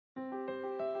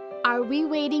Are we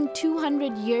waiting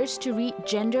 200 years to reach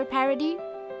gender parity?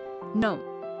 No.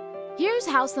 Here's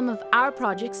how some of our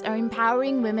projects are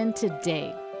empowering women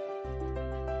today.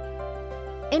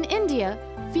 In India,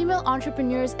 female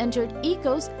entrepreneurs entered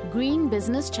ICCO's Green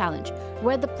Business Challenge,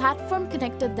 where the platform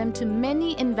connected them to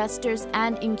many investors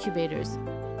and incubators.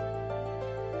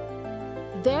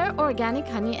 Their organic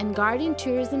honey and garden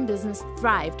tourism business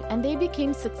thrived, and they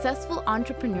became successful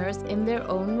entrepreneurs in their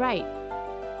own right.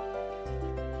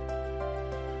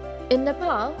 In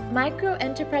Nepal,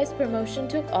 micro-enterprise promotion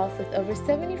took off with over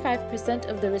 75%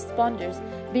 of the responders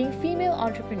being female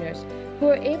entrepreneurs who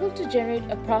were able to generate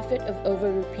a profit of over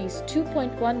Rs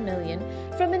 2.1 million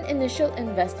from an initial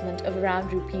investment of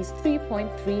around Rs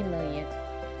 3.3 million.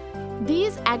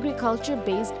 These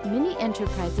agriculture-based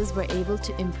mini-enterprises were able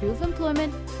to improve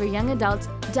employment for young adults,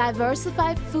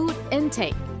 diversify food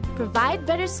intake, provide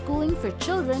better schooling for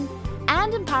children,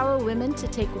 and empower women to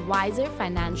take wiser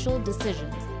financial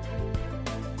decisions.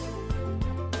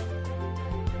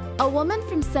 A woman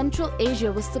from Central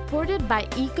Asia was supported by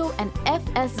ICCO and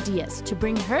FSDS to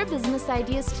bring her business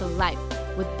ideas to life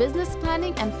with business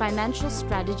planning and financial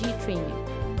strategy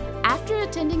training. After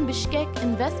attending Bishkek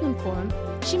Investment Forum,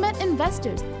 she met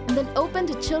investors and then opened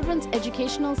a children's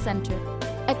educational center,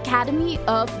 Academy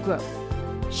of Growth.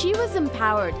 She was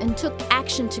empowered and took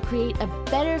action to create a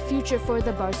better future for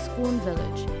the Barspoon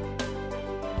village.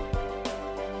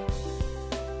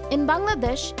 In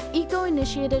Bangladesh, ICCO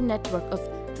initiated a network of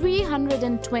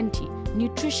 320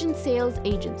 nutrition sales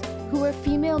agents who were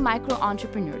female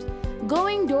micro-entrepreneurs,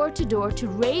 going door to door to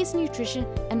raise nutrition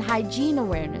and hygiene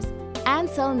awareness and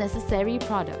sell necessary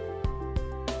products.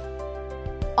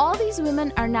 All these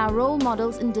women are now role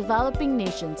models in developing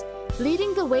nations,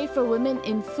 leading the way for women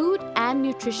in food and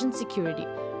nutrition security,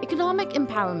 economic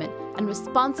empowerment, and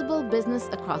responsible business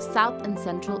across South and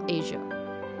Central Asia.